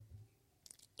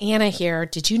Anna here.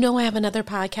 Did you know I have another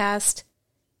podcast?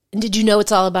 And did you know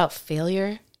it's all about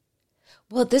failure?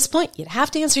 Well, at this point, you'd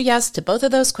have to answer yes to both of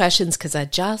those questions because I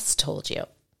just told you.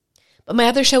 But my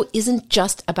other show isn't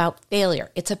just about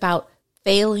failure. It's about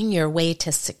failing your way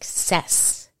to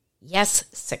success. Yes,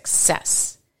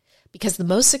 success. Because the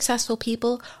most successful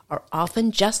people are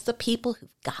often just the people who've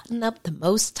gotten up the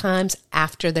most times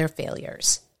after their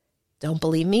failures. Don't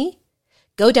believe me?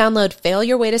 Go download Fail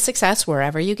Your Way to Success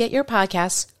wherever you get your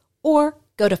podcasts, or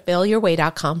go to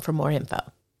failyourway.com for more info.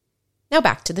 Now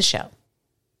back to the show.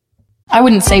 I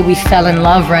wouldn't say we fell in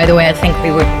love right away. I think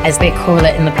we were, as they call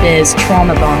it in the biz,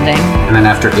 trauma bonding. And then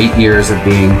after 8 years of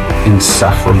being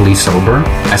insufferably sober,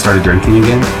 I started drinking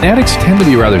again. Addicts tend to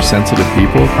be rather sensitive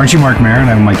people. Aren't you Mark Maron?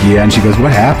 I'm like, yeah. And she goes,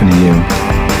 what happened to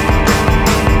you?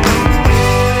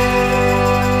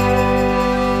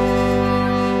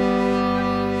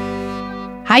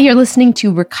 Hi, you're listening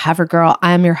to Recover Girl.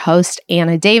 I'm your host,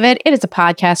 Anna David. It is a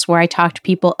podcast where I talk to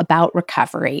people about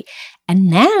recovery. And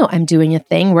now I'm doing a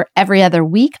thing where every other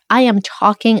week I am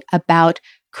talking about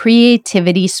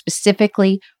creativity,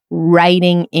 specifically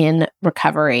writing in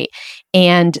recovery.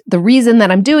 And the reason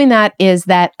that I'm doing that is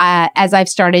that as I've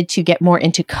started to get more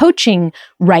into coaching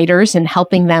writers and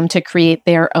helping them to create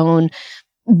their own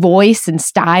voice and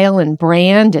style and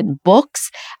brand and books,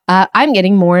 I'm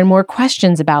getting more and more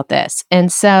questions about this.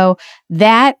 And so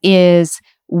that is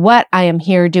what I am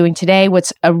here doing today.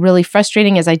 What's really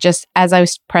frustrating is as I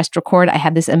was pressed record, I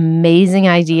had this amazing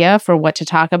idea for what to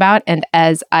talk about. And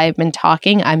as I've been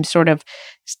talking, I'm sort of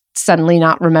suddenly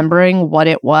not remembering what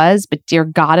it was, but dear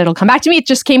God, it'll come back to me. It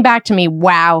just came back to me.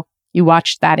 Wow, you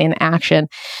watched that in action.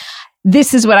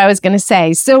 This is what I was going to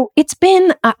say. So I've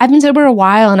been sober a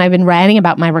while and I've been writing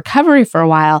about my recovery for a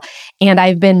while, and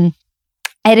I've been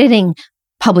editing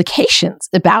publications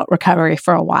about recovery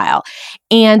for a while.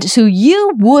 And so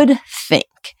you would think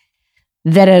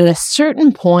that at a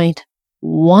certain point,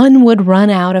 one would run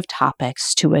out of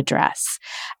topics to address.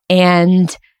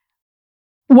 And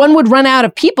one would run out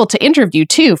of people to interview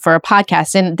too for a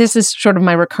podcast. And this is sort of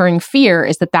my recurring fear,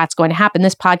 is that that's going to happen.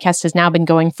 This podcast has now been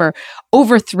going for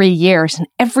over 3 years. And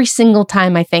every single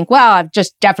time I think, well, I've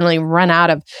just definitely run out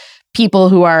of people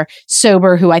who are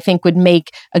sober who I think would make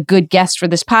a good guest for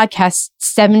this podcast,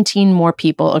 17 more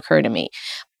people occur to me.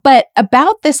 But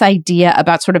about this idea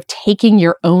about sort of taking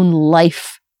your own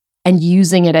life and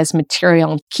using it as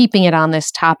material and keeping it on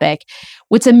this topic,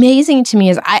 what's amazing to me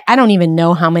is I don't even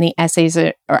know how many essays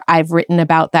I've written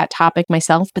about that topic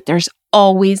myself, but there's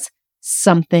always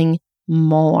something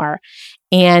more.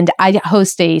 And I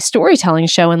host a storytelling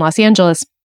show in Los Angeles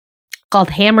called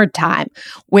Hammered Time,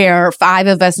 where 5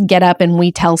 of us get up and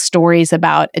we tell stories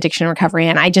about addiction recovery.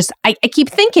 And I keep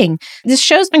thinking, this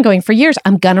show's been going for years.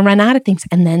 I'm going to run out of things.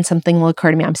 And then something will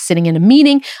occur to me. I'm sitting in a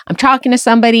meeting, I'm talking to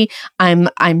somebody, I'm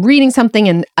reading something,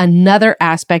 and another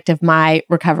aspect of my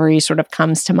recovery sort of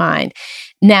comes to mind.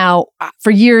 Now,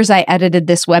 for years, I edited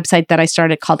this website that I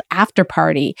started called After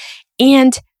Party.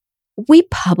 And we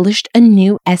published a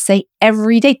new essay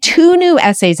every day, 2 new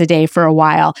essays a day for a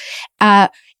while.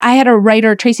 I had a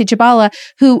writer, Tracy Jabala,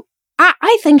 who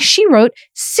I think she wrote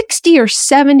 60 or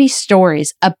 70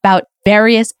 stories about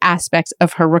various aspects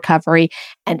of her recovery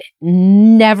and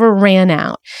never ran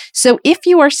out. So if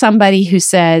you are somebody who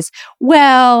says,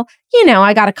 well,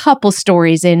 I got a couple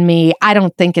stories in me, I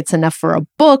don't think it's enough for a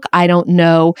book, I don't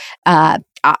know,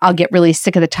 I'll get really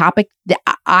sick of the topic,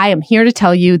 I am here to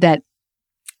tell you that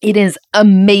it is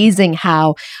amazing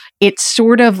how it's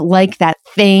sort of like that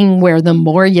thing where the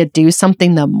more you do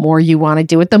something, the more you want to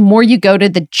do it. The more you go to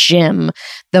the gym,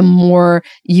 the more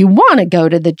you want to go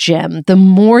to the gym. The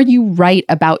more you write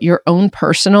about your own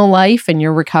personal life and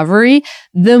your recovery,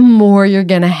 the more you're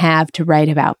going to have to write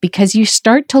about, because you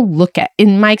start to look at,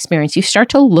 in my experience, you start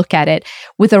to look at it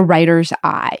with a writer's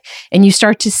eye and you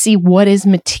start to see what is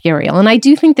material. And I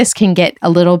do think this can get a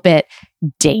little bit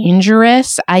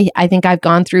dangerous. I think I've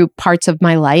gone through parts of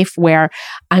my life where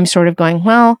I'm sort of going,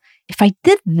 well, if I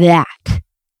did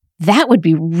that would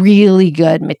be really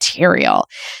good material.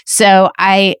 So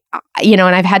and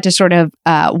I've had to sort of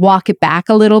walk it back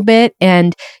a little bit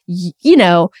and,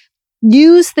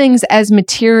 use things as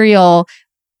material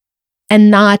and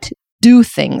not do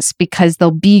things because they'll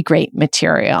be great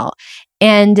material.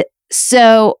 And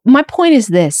so my point is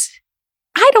this.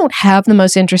 I don't have the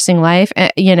most interesting life.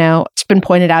 It's been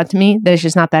pointed out to me that it's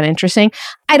just not that interesting.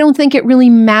 I don't think it really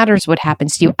matters what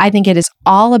happens to you. I think it is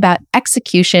all about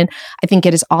execution. I think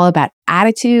it is all about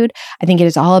attitude. I think it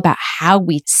is all about how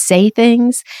we say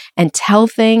things and tell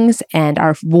things and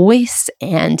our voice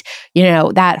and,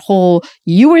 that whole,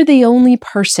 you are the only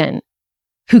person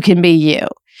who can be you.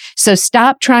 So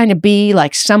stop trying to be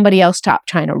like somebody else. Stop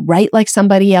trying to write like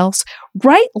somebody else.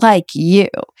 Write like you.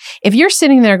 If you're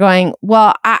sitting there going,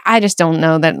 well, I just don't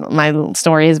know that my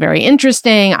story is very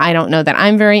interesting. I don't know that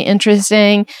I'm very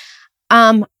interesting.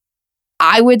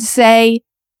 I would say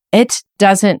it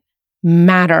doesn't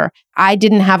matter. I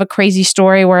didn't have a crazy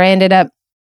story where I ended up,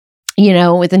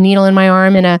 with a needle in my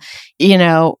arm in a,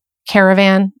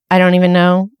 caravan. I don't even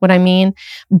know what I mean.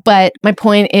 But my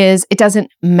point is, it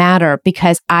doesn't matter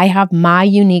because I have my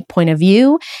unique point of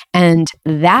view. And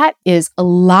that is a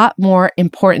lot more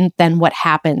important than what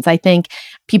happens. I think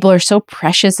people are so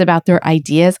precious about their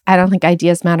ideas. I don't think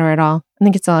ideas matter at all. I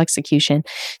think it's all execution.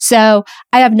 So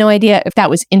I have no idea if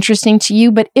that was interesting to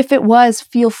you, but if it was,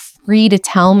 feel free to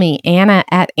tell me,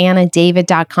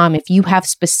 Anna@annadavid.com, if you have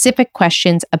specific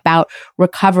questions about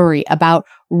recovery, about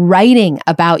writing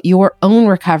about your own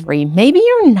recovery. Maybe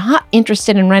you're not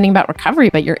interested in writing about recovery,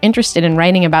 but you're interested in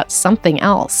writing about something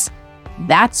else.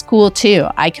 That's cool too.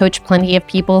 I coach plenty of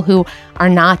people who are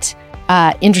not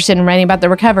interested in writing about the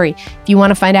recovery. If you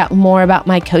want to find out more about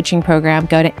my coaching program,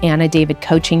 go to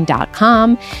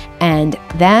annadavidcoaching.com. And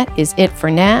that is it for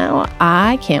now.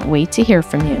 I can't wait to hear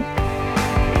from you.